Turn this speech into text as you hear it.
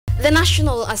The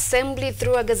National Assembly,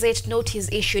 through a Gazette notice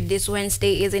issued this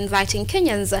Wednesday, is inviting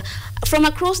Kenyans from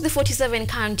across the 47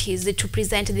 counties to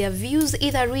present their views,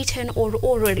 either written or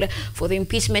oral, for the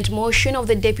impeachment motion of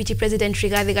the Deputy President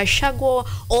Rigathi Gachagua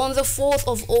on the 4th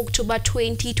of October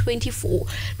 2024.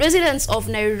 Residents of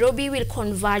Nairobi will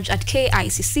converge at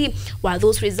KICC, while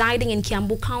those residing in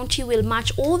Kiambu County will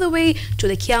march all the way to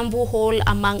the Kiambu Hall,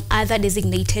 among other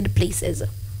designated places.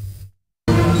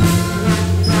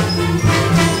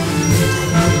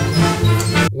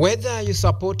 Whether you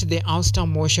support the ouster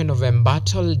motion of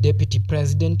embattled Deputy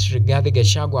President Rigathi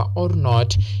Gachagua or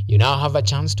not, you now have a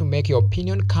chance to make your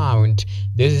opinion count.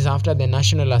 This is after the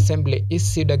National Assembly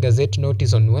issued a Gazette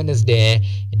notice on Wednesday,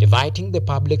 inviting the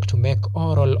public to make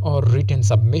oral or written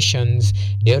submissions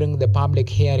during the public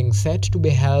hearing set to be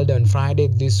held on Friday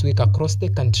this week across the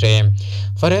country.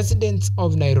 For residents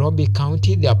of Nairobi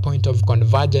County, their point of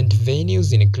convergent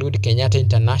venues include Kenyatta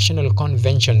International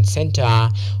Convention Center,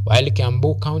 while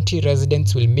Kiambu County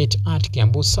residents will meet at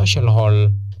Kiambu Social Hall.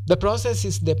 The process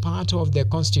is the part of the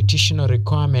constitutional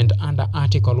requirement under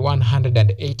Article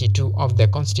 182 of the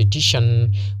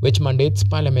Constitution, which mandates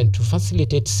Parliament to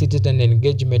facilitate citizen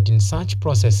engagement in such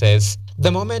processes.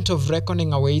 The moment of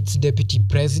reckoning awaits Deputy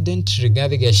President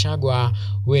Rigathi Gachagua,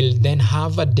 who will then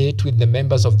have a date with the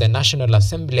members of the National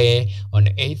Assembly on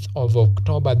 8th of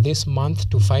October this month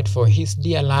to fight for his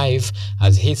dear life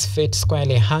as his fate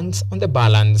squarely hangs on the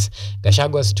balance.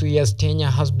 Gachagua's 2 years tenure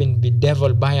has been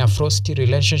bedeviled by a frosty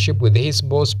relationship with his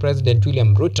boss, President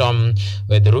William Ruto,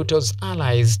 with Ruto's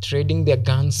allies trading their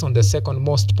guns on the second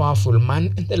most powerful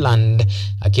man in the land,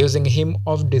 accusing him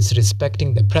of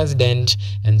disrespecting the president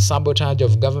and sabotage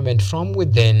of government from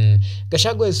within.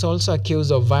 Gachagua is also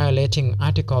accused of violating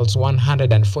Articles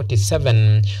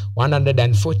 147,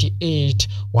 148,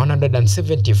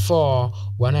 174,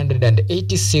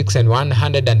 186 and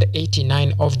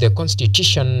 189 of the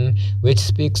Constitution, which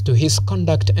speaks to his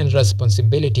conduct and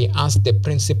responsibility as the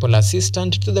principal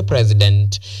assistant to the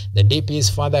president. The DP is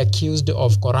further accused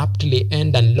of corruptly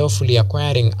and unlawfully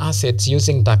acquiring assets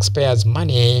using taxpayers'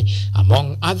 money,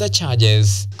 among other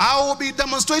charges. I will be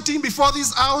demonstrating before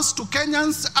this house to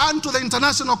Kenyans and to the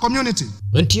international community.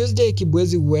 On Tuesday,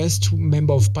 Kibwezi West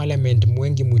Member of Parliament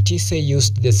Mwengi Mutise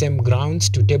used the same grounds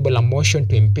to table a motion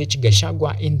to impeach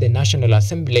Gachagua in the National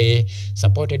Assembly,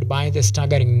 supported by the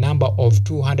staggering number of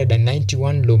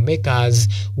 291 lawmakers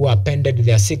who appended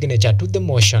their signature to the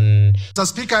motion. Mr.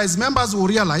 Speaker, as members will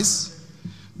realize,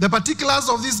 the particulars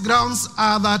of these grounds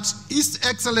are that His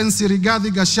Excellency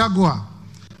Rigathi Gachagua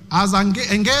has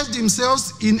engaged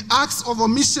himself in acts of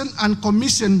omission and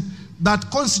commission that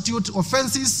constitute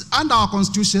offenses under our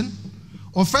Constitution,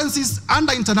 offenses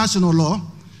under international law,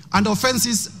 and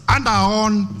offenses under our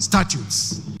own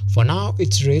statutes. For now,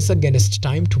 it's race against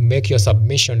time to make your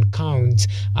submission count,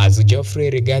 as Geoffrey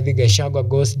Rigathi Gachagua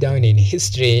goes down in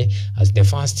history as the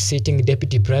first sitting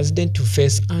deputy president to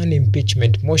face an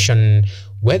impeachment motion.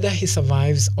 Whether he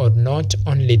survives or not,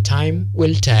 only time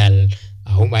will tell.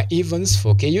 Ahuma Evans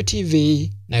for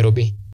KUTV, Nairobi.